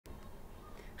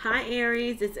Hi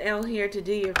Aries, it's Elle here to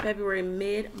do your February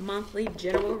mid-monthly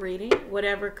general reading.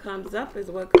 Whatever comes up is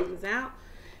what comes out.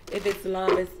 If it's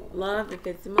love, it's love. If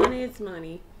it's money, it's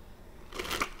money.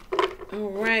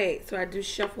 Alright, so I do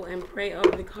shuffle and pray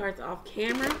over the cards off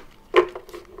camera.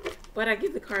 But I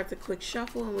give the cards a quick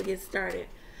shuffle and we get started.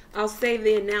 I'll save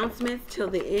the announcements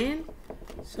till the end.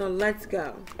 So let's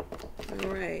go.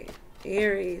 Alright,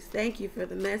 Aries, thank you for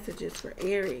the messages for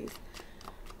Aries.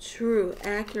 True,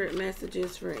 accurate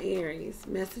messages for Aries.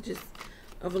 Messages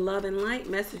of love and light.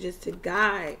 Messages to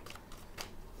guide,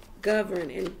 govern,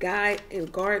 and guide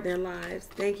and guard their lives.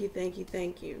 Thank you, thank you,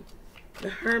 thank you. The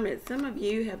Hermit. Some of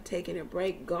you have taken a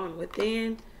break, gone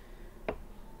within,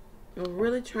 and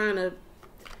really trying to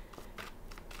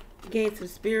gain some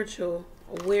spiritual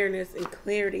awareness and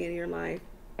clarity in your life.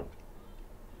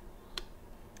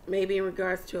 Maybe in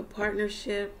regards to a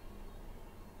partnership,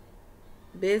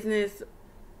 business,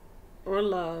 or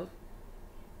love.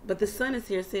 But the Sun is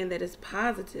here saying that it's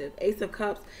positive. Ace of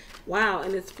Cups. Wow,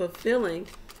 and it's fulfilling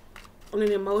on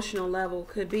an emotional level.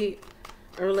 Could be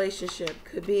a relationship,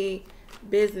 could be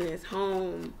business,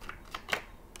 home.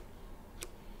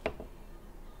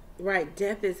 Right,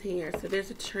 Death is here. So there's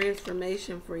a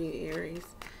transformation for you, Aries.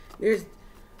 There's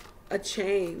a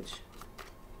change.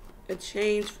 A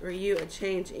change for you, a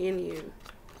change in you.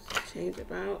 Change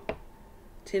about.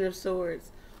 Ten of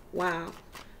Swords. Wow.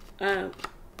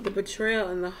 The betrayal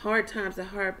and the hard times, the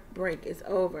heartbreak is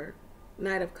over.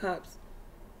 Knight of Cups.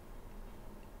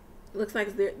 Looks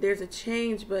like there's a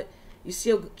change, but you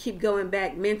still keep going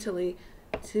back mentally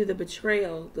to the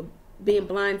betrayal, the being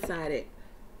blindsided,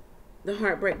 the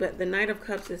heartbreak. But the Knight of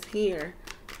Cups is here.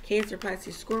 Cancer,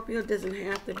 Pisces, Scorpio. Doesn't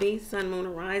have to be. Sun, Moon, or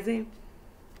Rising.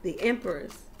 The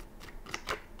Empress.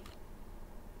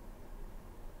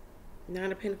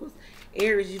 Nine of Pentacles.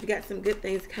 Aries, you've got some good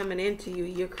things coming into you.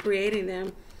 You're creating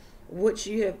them. What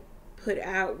you have put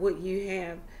out, what you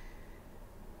have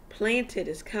planted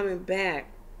is coming back.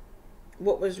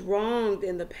 What was wronged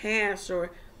in the past,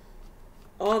 or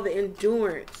all the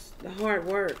endurance, the hard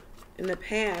work in the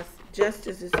past,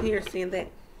 justice is here saying that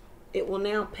it will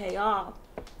now pay off.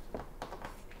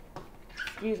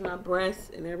 Excuse my breath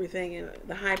and everything. And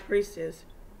the High Priestess,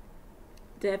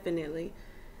 definitely.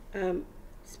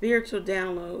 Spiritual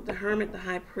download, the Hermit, the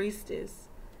High Priestess,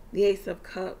 the Ace of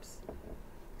Cups.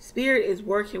 Spirit is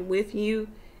working with you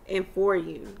and for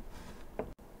you.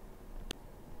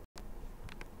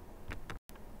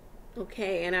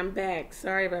 Okay, and I'm back.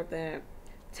 Sorry about that.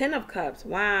 Ten of Cups.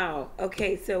 Wow.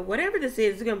 Okay, so whatever this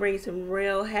is going to bring you some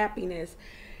real happiness.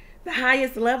 The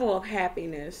highest level of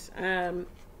happiness.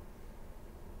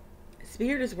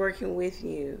 Spirit is working with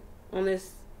you on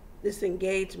this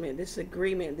engagement, this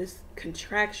agreement, this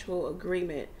contractual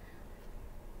agreement.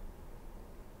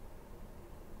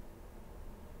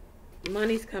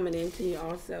 Money's coming into you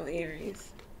also,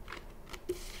 Aries.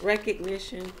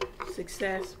 Recognition,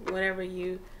 success, whatever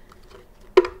you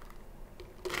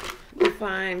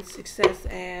define success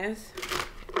as.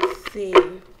 Let's see.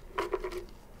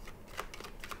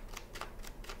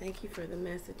 Thank you for the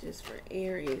messages for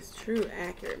Aries. True,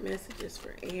 accurate messages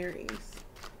for Aries.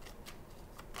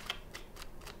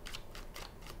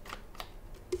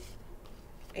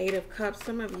 Eight of Cups.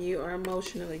 Some of you are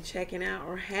emotionally checking out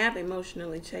or have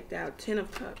emotionally checked out. Ten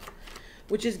of Cups,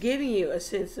 which is giving you a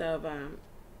sense of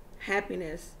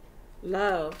happiness,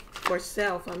 love for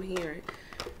self. I'm hearing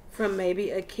from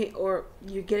maybe a king, or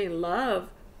you're getting love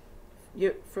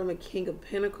from a King of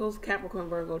Pentacles, Capricorn,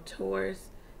 Virgo, Taurus,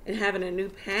 and having a new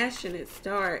passionate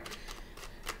start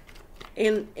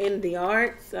in the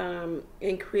arts,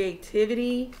 in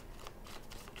creativity,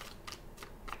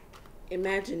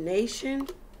 imagination.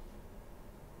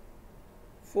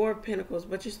 Four of Pentacles,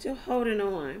 but you're still holding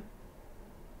on.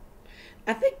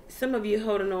 I think some of you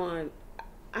holding on,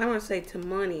 I want to say, to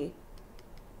money,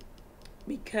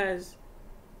 because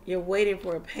you're waiting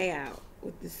for a payout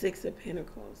with the Six of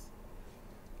Pentacles.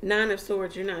 Nine of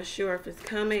Swords, you're not sure if it's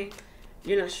coming.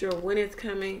 You're not sure when it's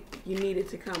coming. You need it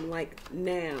to come like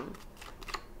now.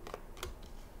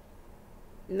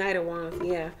 Knight of Wands,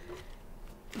 yeah.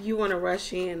 You want to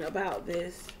rush in about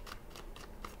this.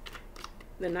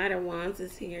 The Knight of Wands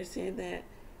is here saying that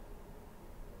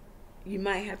you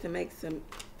might have to make some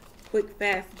quick,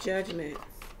 fast judgments.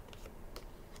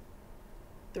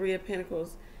 Three of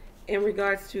Pentacles. In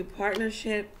regards to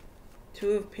partnership,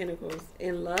 Two of Pentacles.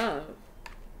 In love,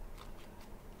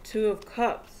 Two of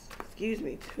Cups. Excuse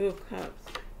me, Two of Cups.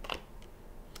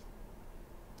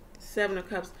 Seven of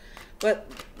Cups. But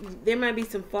there might be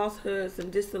some falsehoods, some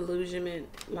disillusionment.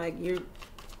 Like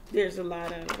there's a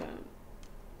lot of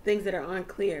things that are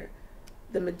unclear.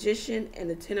 The Magician and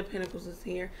the Ten of Pentacles is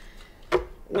here.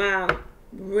 Wow.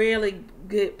 Really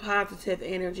good positive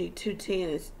energy. 210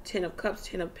 is 10 of Cups,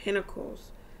 10 of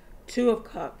Pentacles, 2 of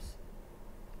Cups.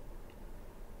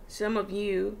 Some of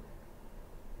you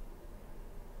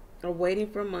are waiting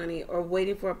for money or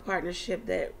waiting for a partnership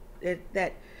that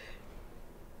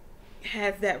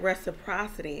has that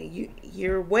reciprocity.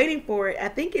 You're waiting for it. I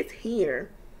think it's here,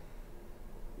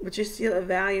 but you're still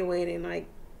evaluating, like,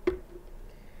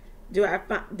 do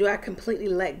I completely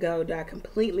let go? Do I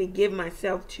completely give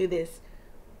myself to this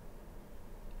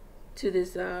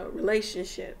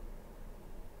relationship?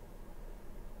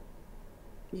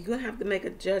 You're gonna have to make a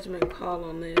judgment call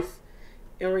on this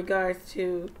in regards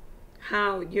to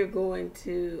how you're going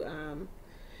to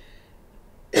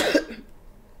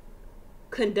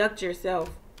conduct yourself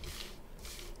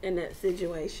in that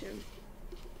situation.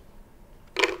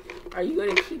 Are you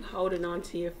going to keep holding on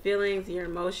to your feelings, your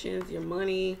emotions, your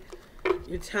money,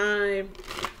 your time?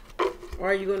 Or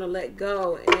are you going to let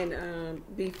go and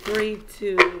be free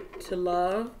to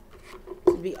love,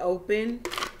 to be open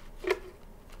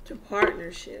to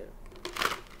partnership?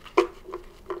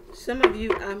 Some of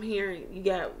you, I'm hearing, you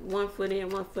got 1 foot in,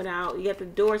 1 foot out. You got the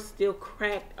door still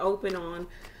cracked open on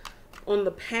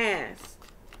the past.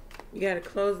 You got to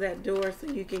close that door so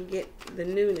you can get the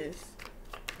newness.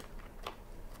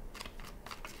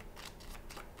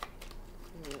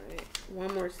 All right.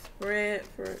 One more spread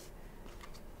for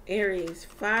Aries.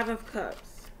 5 of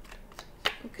Cups.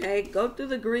 Okay. Go through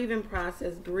the grieving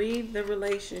process. Grieve the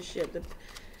relationship.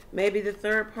 Maybe the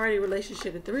third party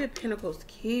relationship. The 3 of Pentacles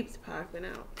keeps popping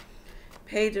out.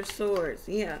 Page of Swords.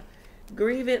 Yeah.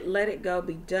 Grieve it. Let it go.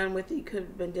 Be done with it. You could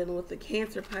have been dealing with the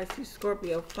Cancer, Pisces,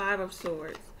 Scorpio. 5 of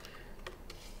Swords.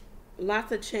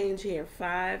 Lots of change here.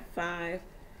 5, 5.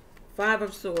 5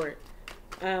 of Swords.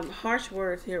 Harsh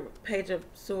words here. Page of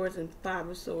Swords and 5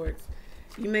 of Swords.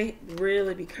 You may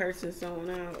really be cursing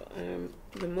someone out.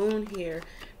 The Moon here.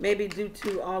 Maybe due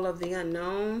to all of the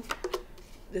unknown.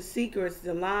 The secrets,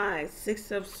 the lies.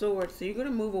 6 of Swords. So you're going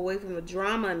to move away from the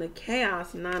drama and the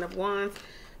chaos. 9 of Wands.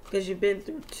 Because you've been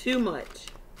through too much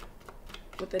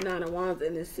with the 9 of Wands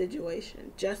in this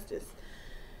situation. Justice.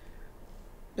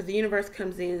 But the universe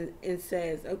comes in and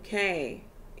says, okay,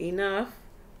 enough.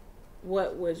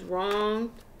 What was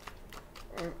wronged,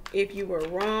 or if you were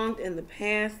wronged in the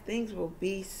past, things will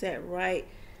be set right.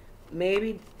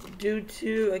 Maybe due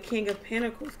to a King of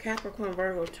Pentacles, Capricorn,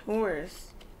 Virgo,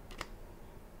 Taurus.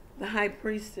 The High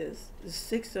Priestess, the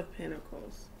 6 of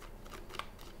Pentacles.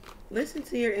 Listen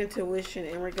to your intuition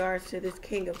in regards to this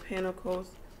King of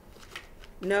Pentacles.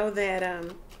 Know that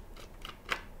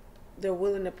they're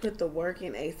willing to put the work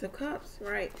in. Ace of Cups,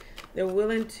 right? They're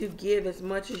willing to give as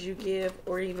much as you give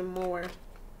or even more.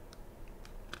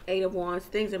 8 of Wands.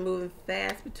 Things are moving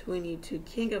fast between you two.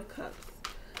 King of Cups.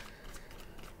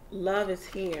 Love is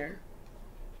here.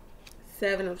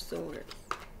 7 of Swords.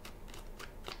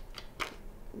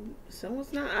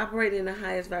 Someone's not operating in the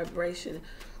highest vibration.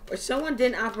 Or someone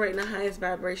didn't operate in the highest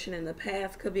vibration in the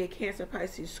past. Could be a Cancer,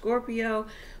 Pisces, Scorpio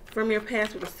from your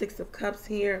past with the 6 of Cups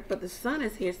here. But the Sun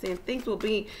is here saying things will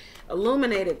be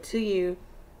illuminated to you.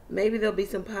 Maybe there'll be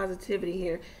some positivity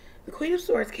here. The Queen of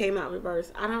Swords came out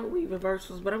reversed. I don't read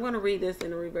reversals, but I'm going to read this in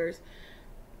the reverse.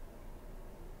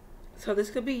 So this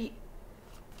could be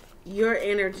your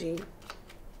energy,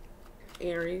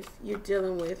 Aries. You're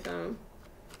dealing with,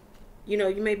 you know,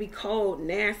 you may be cold,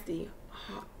 nasty,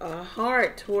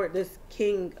 hard toward this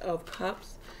King of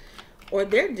Cups. Or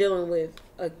they're dealing with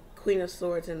a Queen of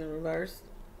Swords in the reverse.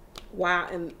 Wow,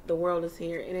 and the World is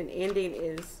here. And an ending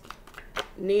is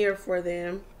near for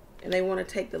them. And they want to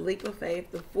take the leap of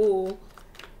faith, the Fool,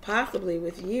 possibly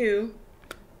with you,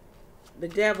 the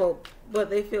Devil, but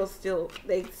they still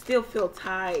feel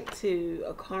tied to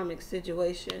a karmic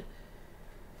situation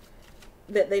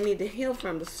that they need to heal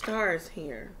from. The Stars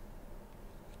here.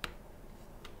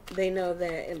 They know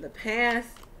that in the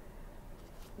past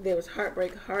there was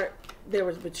heartbreak, there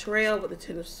was betrayal with the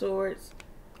 10 of Swords.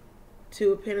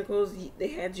 2 of Pentacles, they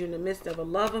had you in the midst of a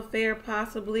love affair,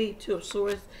 possibly. 2 of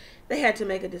Swords, they had to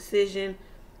make a decision.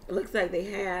 It looks like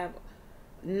they have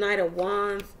Knight of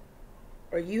Wands,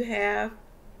 or you have,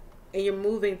 and you're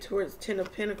moving towards 10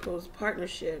 of Pentacles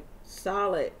partnership,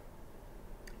 solid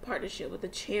partnership with the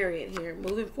Chariot here,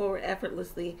 moving forward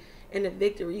effortlessly in the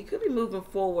victory. You could be moving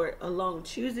forward alone,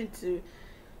 choosing to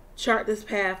chart this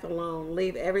path alone,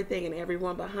 leave everything and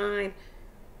everyone behind.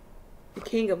 The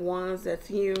King of Wands, that's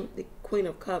you. The Queen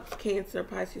of Cups, Cancer,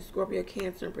 Pisces, Scorpio,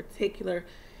 Cancer in particular.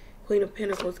 Queen of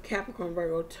Pentacles, Capricorn,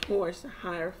 Virgo, Taurus, the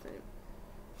Hierophant.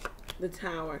 The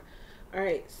Tower. All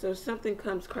right, so something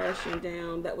comes crashing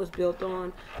down that was built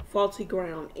on faulty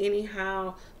ground.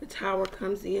 Anyhow, the Tower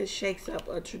comes in, shakes up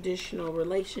a traditional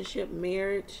relationship,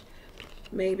 marriage,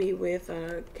 maybe with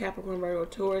Capricorn, Virgo,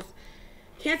 Taurus,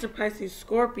 Cancer, Pisces,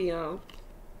 Scorpio,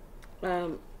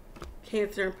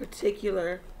 Cancer in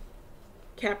particular,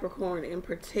 Capricorn in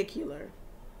particular.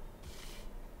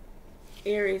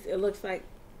 Aries, it looks like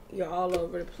you're all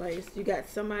over the place. You got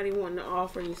somebody wanting to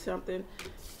offer you something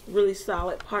really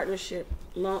solid, partnership,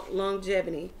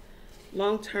 longevity,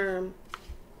 long-term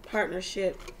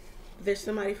partnership. There's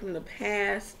somebody from the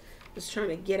past that's trying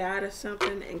to get out of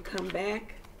something and come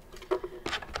back.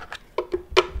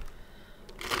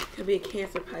 Could be a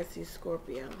Cancer, Pisces,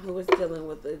 Scorpio who is dealing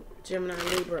with the Gemini,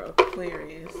 Libra,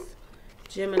 Aquarius.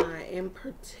 Gemini in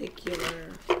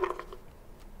particular.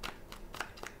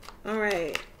 All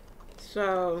right,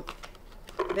 so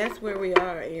that's where we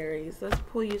are, Aries. Let's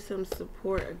pull you some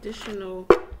support, additional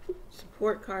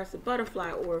support cards. The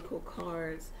Butterfly Oracle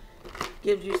cards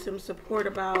gives you some support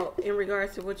about in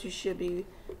regards to what you should be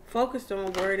focused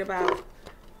on, worried about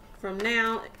from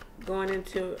now going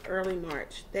into early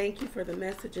March. Thank you for the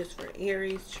messages for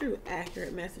Aries. True,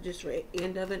 accurate messages for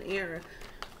end of an era.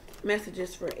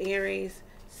 Messages for Aries.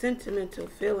 Sentimental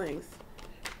feelings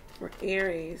for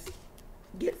Aries.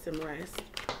 Get some rest.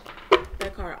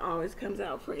 That card always comes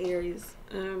out for Aries.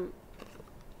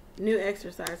 New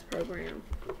exercise program.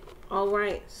 All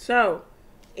right, so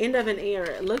end of an era.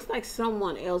 It looks like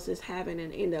someone else is having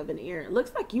an end of an era. It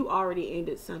looks like you already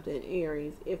ended something,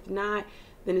 Aries. If not,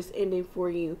 then it's ending for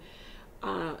you.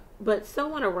 But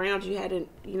someone around you had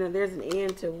there's an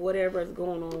end to whatever is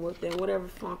going on with them, whatever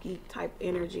funky type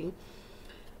energy.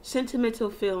 Sentimental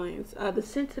feelings. The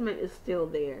sentiment is still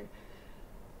there.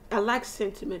 I like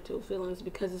sentimental feelings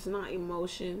because it's not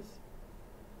emotions.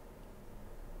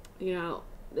 You know,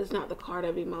 it's not the card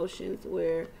of emotions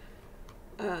where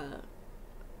the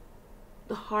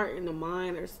heart and the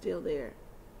mind are still there.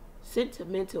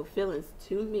 Sentimental feelings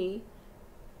to me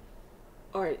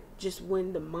are just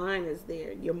when the mind is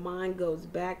there. Your mind goes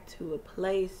back to a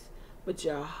place, but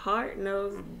your heart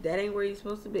knows that ain't where you're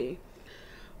supposed to be.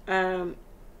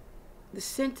 The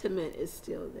sentiment is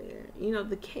still there. You know,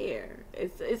 the care.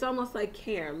 It's almost like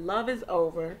care. Love is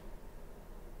over.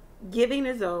 Giving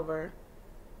is over.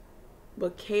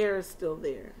 But care is still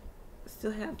there.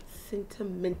 Still have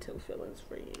sentimental feelings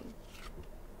for you.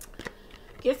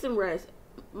 Get some rest.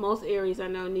 Most Aries I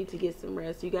know need to get some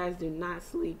rest. You guys do not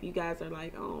sleep. You guys are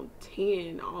like on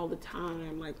 10 all the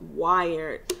time. Like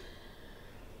wired.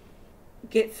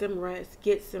 Get some rest.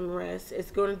 Get some rest.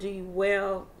 It's going to do you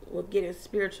well with getting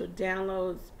spiritual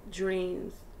downloads,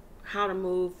 dreams, how to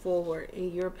move forward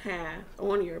in your path,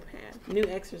 on your path. New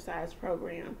exercise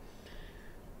program.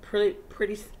 Pretty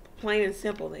plain and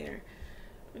simple there.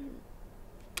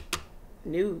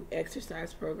 New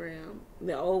exercise program.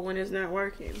 The old one is not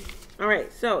working. All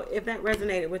right, so if that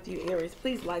resonated with you, Aries,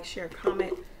 please like, share,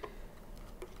 comment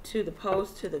to the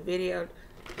post, to the video.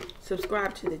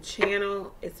 Subscribe to the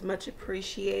channel. It's much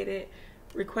appreciated.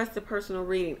 Request a personal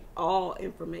reading. All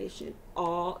information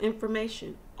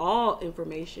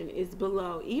is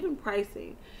below, even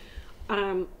pricing.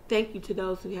 Thank you to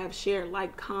those who have shared,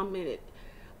 liked, commented,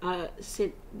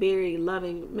 sent very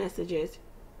loving messages,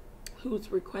 who's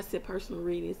requested personal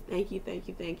readings. Thank you, thank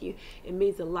you, thank you. It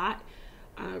means a lot.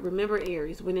 Remember,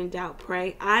 Aries, when in doubt,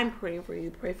 pray. I'm praying for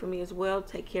you. Pray for me as well.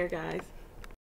 Take care, guys.